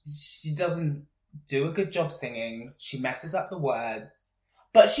she doesn't do a good job singing. She messes up the words,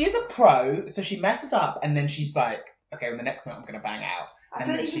 but she is a pro, so she messes up and then she's like, okay, well, the next note I'm going to bang out. I And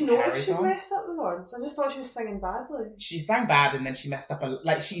didn't then even she notice carries she on. messed up the words. I just thought she was singing badly. She sang bad and then she messed up,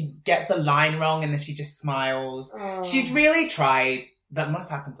 she gets the line wrong and then she just smiles. Oh. She's really tried. That must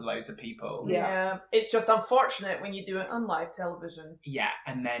happen to loads of people. Yeah. It's just unfortunate when you do it on live television. Yeah,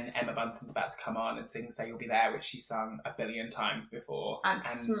 and then Emma Bunton's about to come on and sing Say You'll Be There, which she's sung a billion times before. And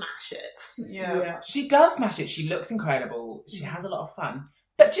smash it. Yeah. She does smash it. She looks incredible. She has a lot of fun.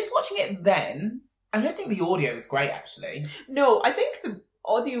 But just watching it then, I don't think the audio is great, actually. No, I think the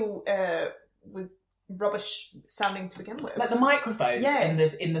audio was rubbish sounding to begin with. Like the microphones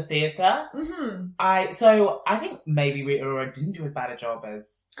Yes. in the theatre. Mm-hmm. I think maybe Rita Ora didn't do as bad a job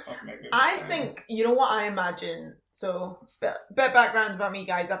as... I think, you know what I imagine? So, bit background about me,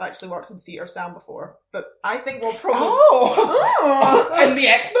 guys. I've actually worked in theatre sound before. But I think we'll probably... Oh! And the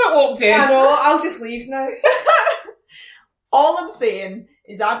expert walked in. I know, I'll just leave now. All I'm saying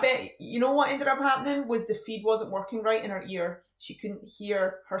is I bet, you know what ended up happening was the feed wasn't working right in her ear. She couldn't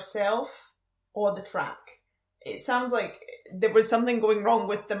hear herself or the track. It sounds like there was something going wrong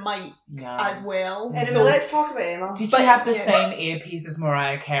with the mic as well. Anyway, let's talk about Emma. Did she have the same earpiece as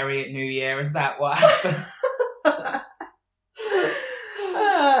Mariah Carey at New Year? Is that what happened?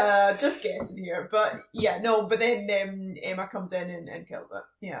 Just guessing here. But yeah, no, but then Emma comes in and kills it.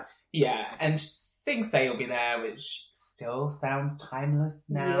 Yeah. Yeah, and sings Say You'll Be There, which still sounds timeless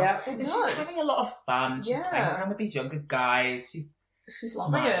now. Yeah, it And does. she's having a lot of fun. She's playing around with these younger guys. She's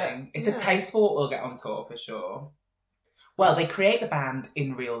loving smiling. it. It's Yeah. a taste for what will get on tour for sure. Well, they create the band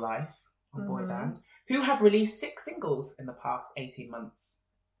in real life, a boy band, who have released 6 singles in the past 18 months.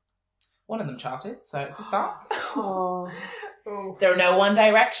 One of them charted, so it's a start. Oh. They're no One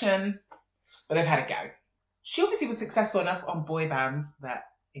Direction, but they've had a go. She obviously was successful enough on boy bands that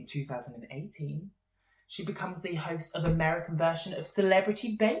in 2018, she becomes the host of American version of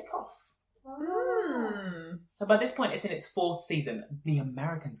Celebrity Bake Off. So by this point, it's in its 4th season. The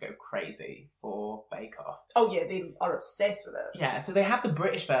Americans go crazy for Bake Off. Oh yeah, they are obsessed with it. Yeah, so they have the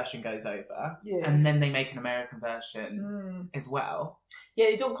British version goes over, Yeah. and then they make an American version as well. Yeah,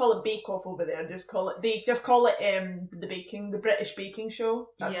 they don't call it Bake Off over there. They just call it the British baking show.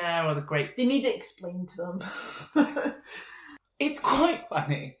 Yeah, or the Great... They need to explain to them. It's quite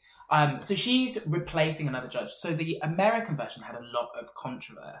funny. So she's replacing another judge. So the American version had a lot of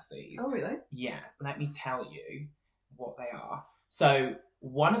controversies. Oh, really? Yeah, let me tell you what they are. So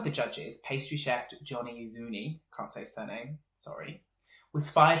one of the judges, pastry chef Johnny Uzuni, can't say his surname, sorry, was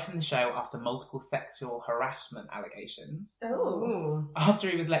fired from the show after multiple sexual harassment allegations. Oh. After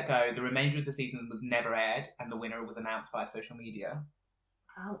he was let go, the remainder of the season was never aired, and the winner was announced via social media.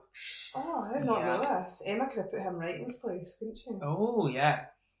 Ouch. Oh, I did not know this. Emma could have put him right in his place, couldn't she? Oh, yeah.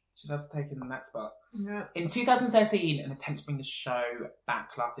 She'd have to take him in that spot. Yeah. In 2013, an attempt to bring the show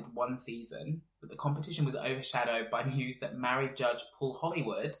back lasted 1 season, but the competition was overshadowed by news that married judge Paul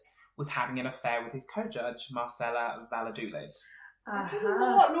Hollywood was having an affair with his co-judge, Marcella Valladolid, I did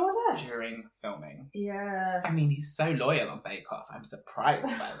not know this. during filming. Yeah. I mean, he's so loyal on Bake Off. I'm surprised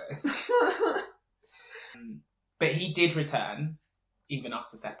by this. But he did return, even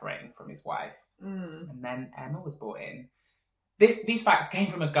after separating from his wife. And then Emma was brought in. These facts came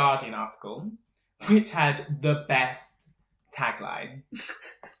from a Guardian article, which had the best tagline.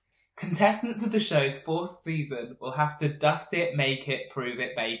 Contestants of the show's 4th season will have to dust it, make it, prove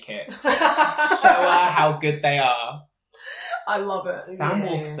it, bake it. Show her how good they are. I love it. Sam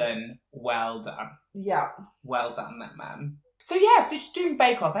Wolfson, well done. Yeah. Well done, that man. So yeah, so she's doing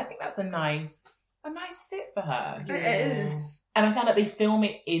Bake Off. I think that's a nice fit for her. It is. And I found out they film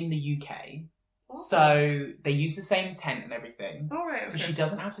it in the UK. So they use the same tent and everything. All right. So Okay. she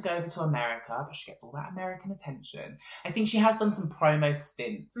doesn't have to go over to America, but she gets all that American attention. I think she has done some promo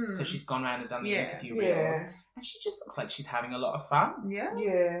stints. So she's gone around and done the interview reels. Yeah. And she just looks like she's having a lot of fun. Yeah.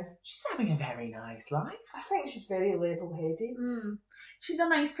 Yeah. She's having a very nice life. I think she's very level-headed. She's a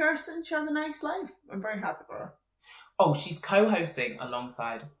nice person. She has a nice life. I'm very happy for her. Oh, she's co-hosting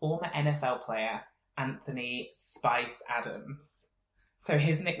alongside former NFL player Anthony Spice Adams. So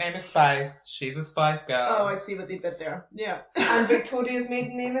his nickname is Spice. She's a Spice Girl. Oh, I see what they did there. Yeah. And Victoria's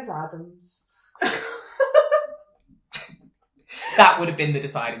maiden name is Adams. That would have been the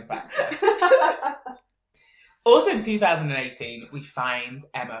deciding factor. Also in 2018, we find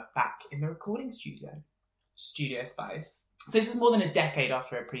Emma back in the recording studio. Studio Spice. So this is more than a decade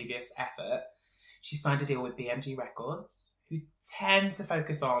after her previous effort. She signed a deal with BMG Records, who tend to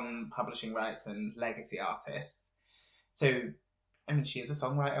focus on publishing rights and legacy artists. So, I mean, she is a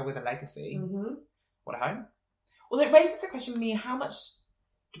songwriter with a legacy. Mm-hmm. What a home. Although it raises the question for me, how much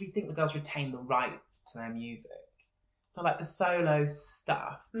do we think the girls retain the rights to their music? So like the solo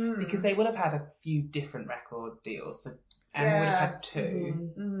stuff, because they would have had a few different record deals. So Emma would have had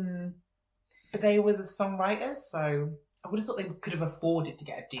two. But they were the songwriters, so I would have thought they could have afforded to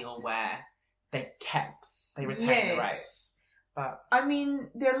get a deal where they retained the rights. But I mean,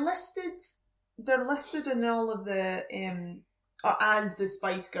 they're listed in all of the as the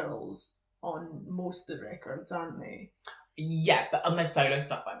Spice Girls on most of the records, aren't they? yeah, but on their solo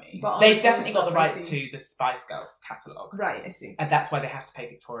stuff, I mean. But on They've the solo definitely got the stuff, I rights see. to the Spice Girls catalogue. Right, I see. And that's why they have to pay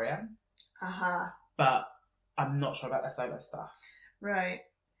Victoria. But I'm not sure about their solo stuff. right.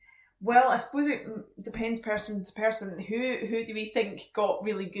 Well, I suppose it depends person to person. Who do we think got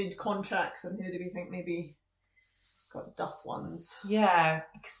really good contracts, and who do we think maybe got duff ones? Yeah.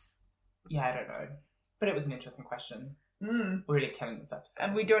 I don't know. But it was an interesting question. Mm. We're really killing this episode.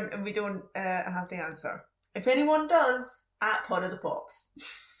 And we don't have the answer. If anyone does, at Pod of the Pops.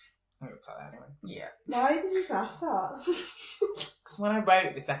 I'm going to cut that anyway. Yeah. Why did you ask that? Because when I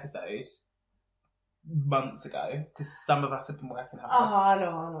wrote this episode months ago, because some of us have been working hard, I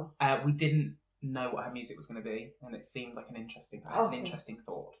know. we didn't know what her music was going to be, and it seemed like an interesting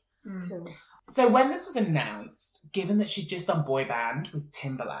thought. Mm. Cool. So when this was announced, given that she'd just done boy band with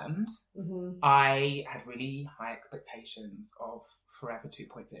Timbaland, Mm-hmm. I had really high expectations of Forever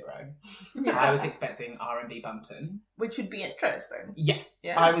 2.0. I was expecting R&B Bumpton. Which would be interesting. Yeah,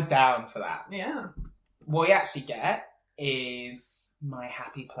 Yeah. I was down for that. Yeah. What we actually get is My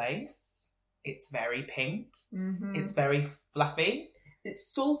Happy Place. It's very pink. Mm-hmm. It's very fluffy.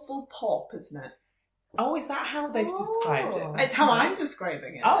 It's soulful pop, isn't it? Oh, is that how they've described it? It's how I'm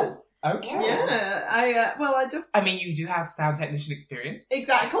describing it. Oh, okay. Yeah. I mean, you do have sound technician experience.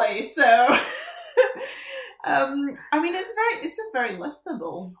 Exactly. So, I mean, it's just very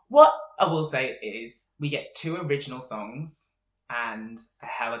listable. What I will say is we get 2 original songs and a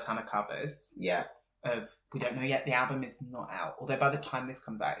hell of a ton of covers. Yeah. We don't know yet. The album is not out. Although by the time this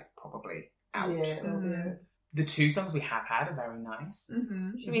comes out, it's probably out. Yeah. Mhm. The 2 songs we have had are very nice.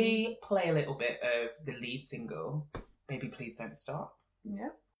 Mm-hmm. Should we play a little bit of the lead single, Baby Please Don't Stop? Yeah.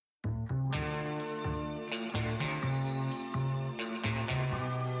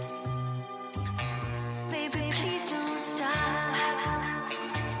 Baby, please don't stop.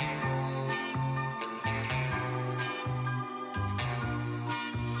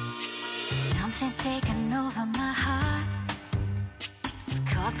 Something's taken over my heart. You've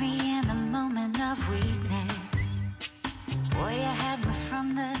caught me in the moment of weakness. Boy, you had me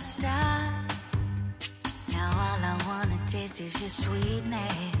from the start. Now all I wanna taste is your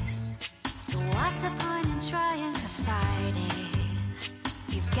sweetness. So what's the point in trying to fight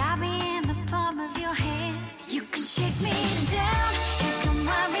it? You've got me in the palm of your hand. You can shake me down, you can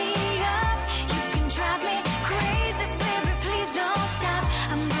wind me up, you can drive me crazy, baby, please don't stop.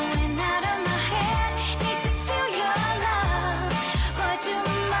 I'm going out of my head, need to feel your love. But too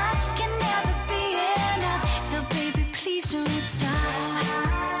much can never be enough. So baby, please don't stop.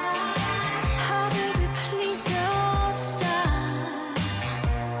 Oh baby, please don't stop.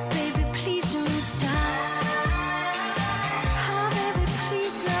 Baby, please don't stop. Oh baby,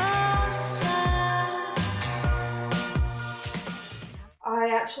 please don't stop. I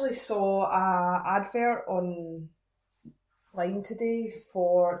actually saw a advert online today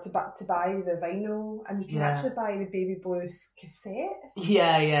to buy the vinyl, and you can Yeah. actually buy the Baby Blues cassette.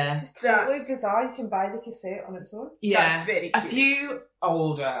 Yeah. It's just totally That's- bizarre. You can buy the cassette on its own. Yeah. That's very A cute. few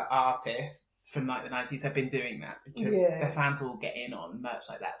older artists from like the 90s have been doing that because their fans will get in on merch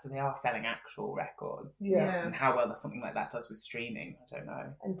like that, so they are selling actual records. Yeah. And how well something like that does with streaming, I don't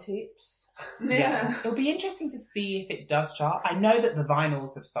know. And tapes. Yeah. It'll be interesting to see if it does chart. I know that the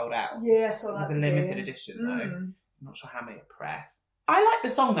vinyls have sold out. Yeah, so It that's was a limited edition though. Mm. I'm not sure how many are pressed. I like the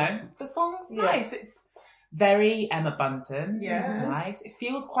song though. The song's nice. It's very Emma Bunton. Yes. It's nice. It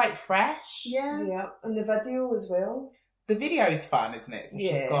feels quite fresh. Yeah. Yeah, and the video as well. The video's fun, isn't it? So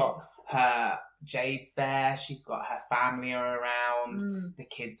Yeah. she's got her Jade's there, she's got her family are around, the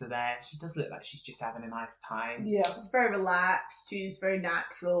kids are there. She does look like she's just having a nice time. Yeah. It's very relaxed. She's very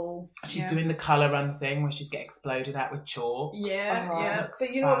natural. She's doing the colour run thing where she's getting exploded at with chalk. Yeah, yeah. Looks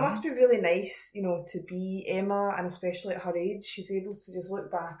But you know, it fun. must be really nice, you know, to be Emma, and especially at her age, she's able to just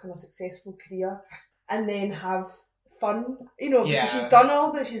look back on a successful career and then have fun, you know, because she's done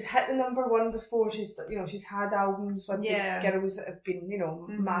all that. She's hit the #1 before. She's, you know, she's had albums with the girls that have been, you know,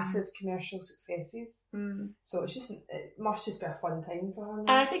 massive commercial successes. So it's just, it must just be a fun time for her. And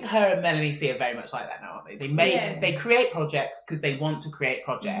I think her and Melanie C are very much like that now, aren't they? They create projects because they want to create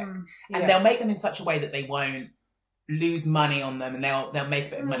projects, and they'll make them in such a way that they won't lose money on them, and they'll make a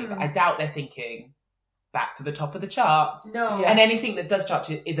bit of money. But I doubt they're thinking back to the top of the charts. No. And anything that does chart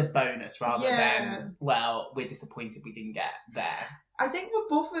is a bonus rather Yeah. than, well, we're disappointed we didn't get there. I think with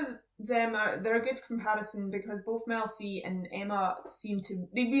both of them, they're a good comparison because both Mel C and Emma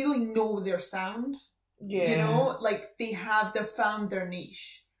they really know their sound. Yeah. You know, like they've found their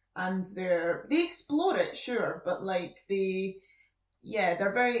niche and they explore it, sure, but like they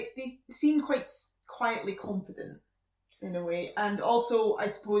seem quite quietly confident in a way. And also, I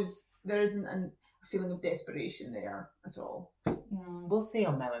suppose there isn't a feeling of desperation there at all. We'll see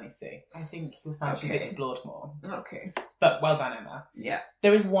on Melanie C. I think you'll find she's explored more. Okay. But well done, Emma. Yeah.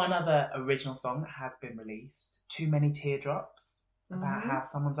 There is one other original song that has been released, Too Many Teardrops, about how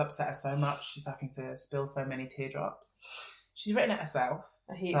someone's upset her so much she's having to spill so many teardrops. She's written it herself.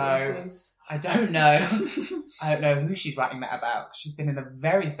 I hate those. I don't know. I don't know who she's writing that about. She's been in a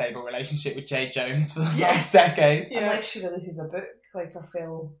very stable relationship with Jay Jones for the last decade. Unless she releases a book like her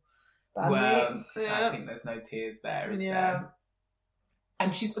fellow bandmate. Well, I think there's no tears there, is there?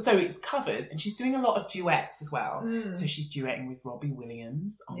 And it's covers, and she's doing a lot of duets as well. So she's duetting with Robbie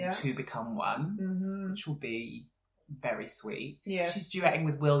Williams on Two Become One, which will be very sweet. Yeah. She's duetting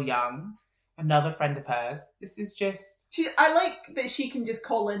with Will Young, another friend of hers. This is just... I like that she can just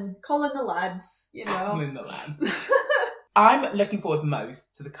call in the lads, you know. Call in the lads. I'm looking forward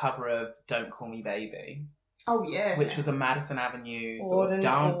most to the cover of Don't Call Me Baby. Oh, yeah. Which was a Madison Avenue sort of I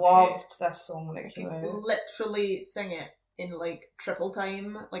dance loved this song when it came out. Literally sing it in like triple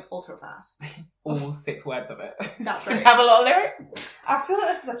time, like ultra fast. All 6 words of it. That's right. Have a lot of lyrics. I feel like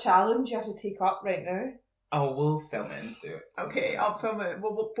this is a challenge you have to take up right now. Oh, we'll film it and do it. Okay, I'll film it.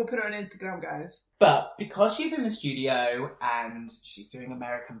 We'll put it on Instagram, guys. But because she's in the studio and she's doing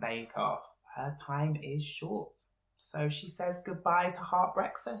American Bake Off, her time is short. So she says goodbye to Heart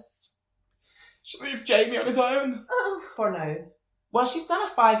Breakfast. She leaves Jamie on his own. Oh, for now. Well, she's done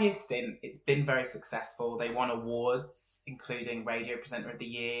a 5-year stint. It's been very successful. They won awards, including Radio Presenter of the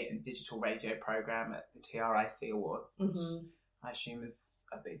Year and Digital Radio Programme at the TRIC Awards, which I assume is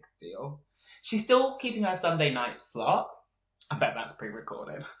a big deal. She's still keeping her Sunday night slot. I bet that's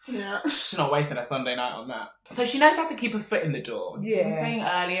pre-recorded. Yeah. She's not wasting her Sunday night on that. So she knows how to keep her foot in the door. Yeah. I was saying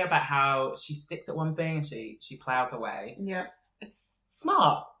earlier about how she sticks at one thing and she plows away. Yeah. It's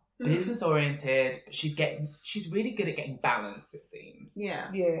smart. Business oriented, but she's really good at getting balance, it seems.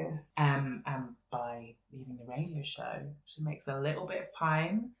 Yeah. Yeah. And by leaving the radio show, she makes a little bit of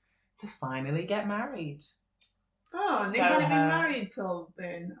time to finally get married. Oh, and they hadn't been married till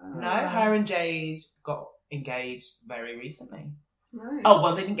then. No, her and Jade got engaged very recently. Right. Oh,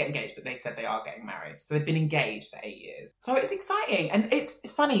 well, they didn't get engaged, but they said they are getting married. So they've been engaged for 8 years. So it's exciting. And it's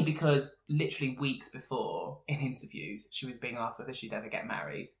funny because literally weeks before, in interviews, she was being asked whether she'd ever get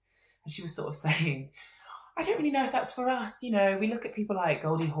married. And she was sort of saying, I don't really know if that's for us. You know, we look at people like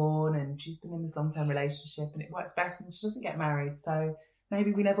Goldie Hawn and she's been in this long-term relationship and it works best and she doesn't get married. So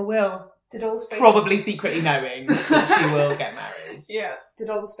maybe we never will. Did all the Spice Probably secretly knowing that she will get married. Yeah.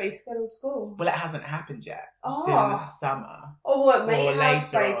 Did all the Spice Girls go? Well, it hasn't happened yet. Oh. It's in the summer. Oh, well, it might Or have by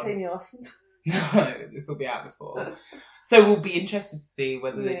later the on. time you listen. No, this will be out before. So we'll be interested to see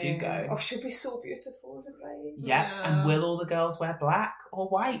whether they do go. Oh, she'll be so beautiful as a bride. Yeah, and will all the girls wear black or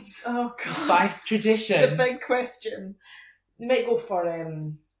white? Oh, God. Spice tradition. The big question. They might go for,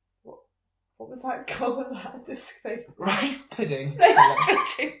 what was that colour that I described? Rice pudding.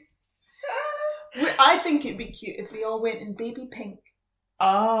 I think it'd be cute if they all went in baby pink.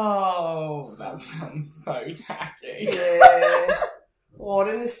 Oh, that sounds so tacky. Yeah. Oh,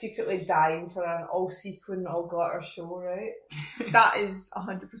 Lauren is secretly dying for an all sequin, all glitter show, right? That is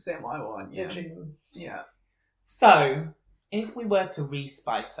 100% what I want. Your Yeah. dream. Yeah. So, if we were to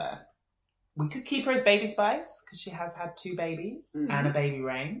re-spice her, we could keep her as Baby Spice, because she has had 2 babies and a baby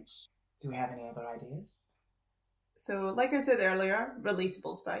range. Do we have any other ideas? So, like I said earlier,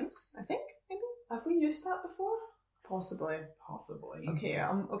 relatable spice, I think, maybe? Have we used that before? Possibly. Possibly. Okay,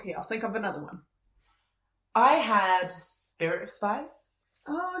 I'll think of another one. I had Spirit of Spice.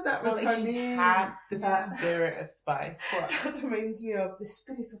 Oh, that was Well, her she name. had the Spirit of Spice. What? That reminds me of the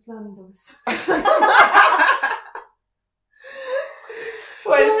Spirit of Nando's.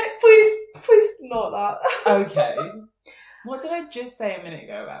 Please not that. Okay. What did I just say a minute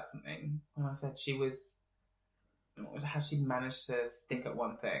ago about something? When I said she was... How she managed to stick at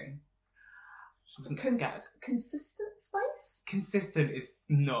one thing. She wasn't scared. Consistent spice? Consistent is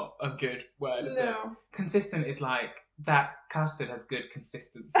not a good word, is it? No. Consistent is like, that custard has good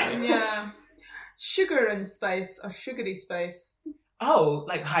consistency. Yeah. Sugar and spice, or sugary spice. Oh,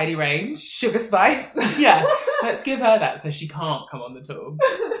 like Heidi Range, Sugar Spice. Yeah, let's give her that so she can't come on the tour.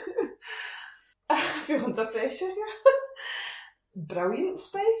 I feel under pressure here. Brilliant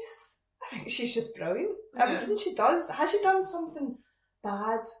Spice. I think she's just brilliant. Everything she does. Has she done something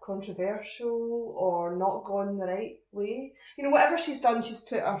bad, controversial, or not gone the right way? You know, whatever she's done, she's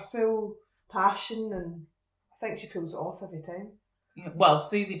put her full passion, and I think she pulls it off every time. Well,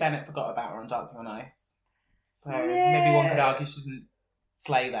 Susie Bennett forgot about her on Dancing on Ice. So maybe one could argue she didn't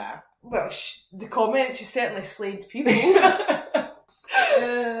slay that. Well, the comment, she certainly slayed people.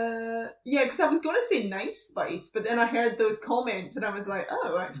 Yeah, because I was going to say Nice Spice, but then I heard those comments and I was like,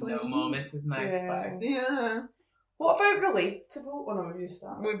 oh, actually. No more Mrs. Nice Yeah. Spice. Yeah. What about relatable? Oh no, we've used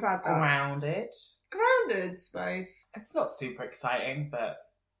that. We've had that. Grounded. Grounded Spice. It's not super exciting, but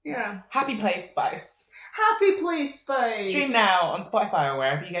Yeah. Happy Place Spice. Happy Place Spice. Stream now on Spotify or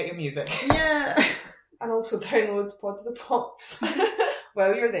wherever you get your music. Yeah. And also download Pod to the Pops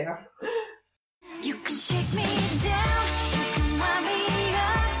while you're there. You can shake me down, you can wind me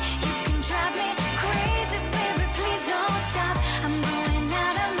up, you can drive me crazy, baby, please don't stop. I'm going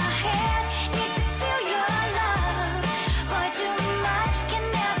out of my head, need to feel your love. Boy, too much can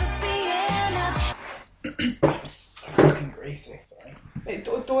never be enough. I'm so fucking greasy, sorry. Wait,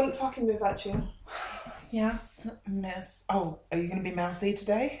 don't fucking move that chair. Yes, miss. Oh, are you going to be mousy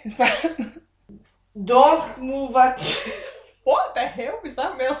today? Is that... Don't move that chair. What the hell was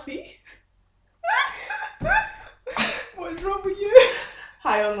that, Merci? What's wrong with you?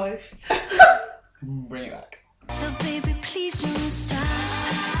 High on life. Bring it back. So baby, please don't stop.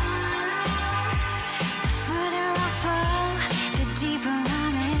 The further I fall, the deeper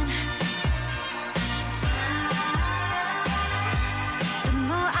I'm in. The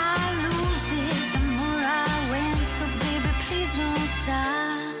more I lose it, the more I win. So baby, please don't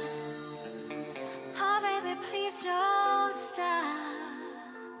stop. Oh baby, please don't stop.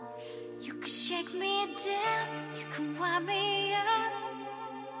 You can shake me down, you can wind me up.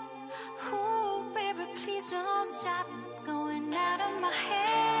 Ooh, baby, please don't stop.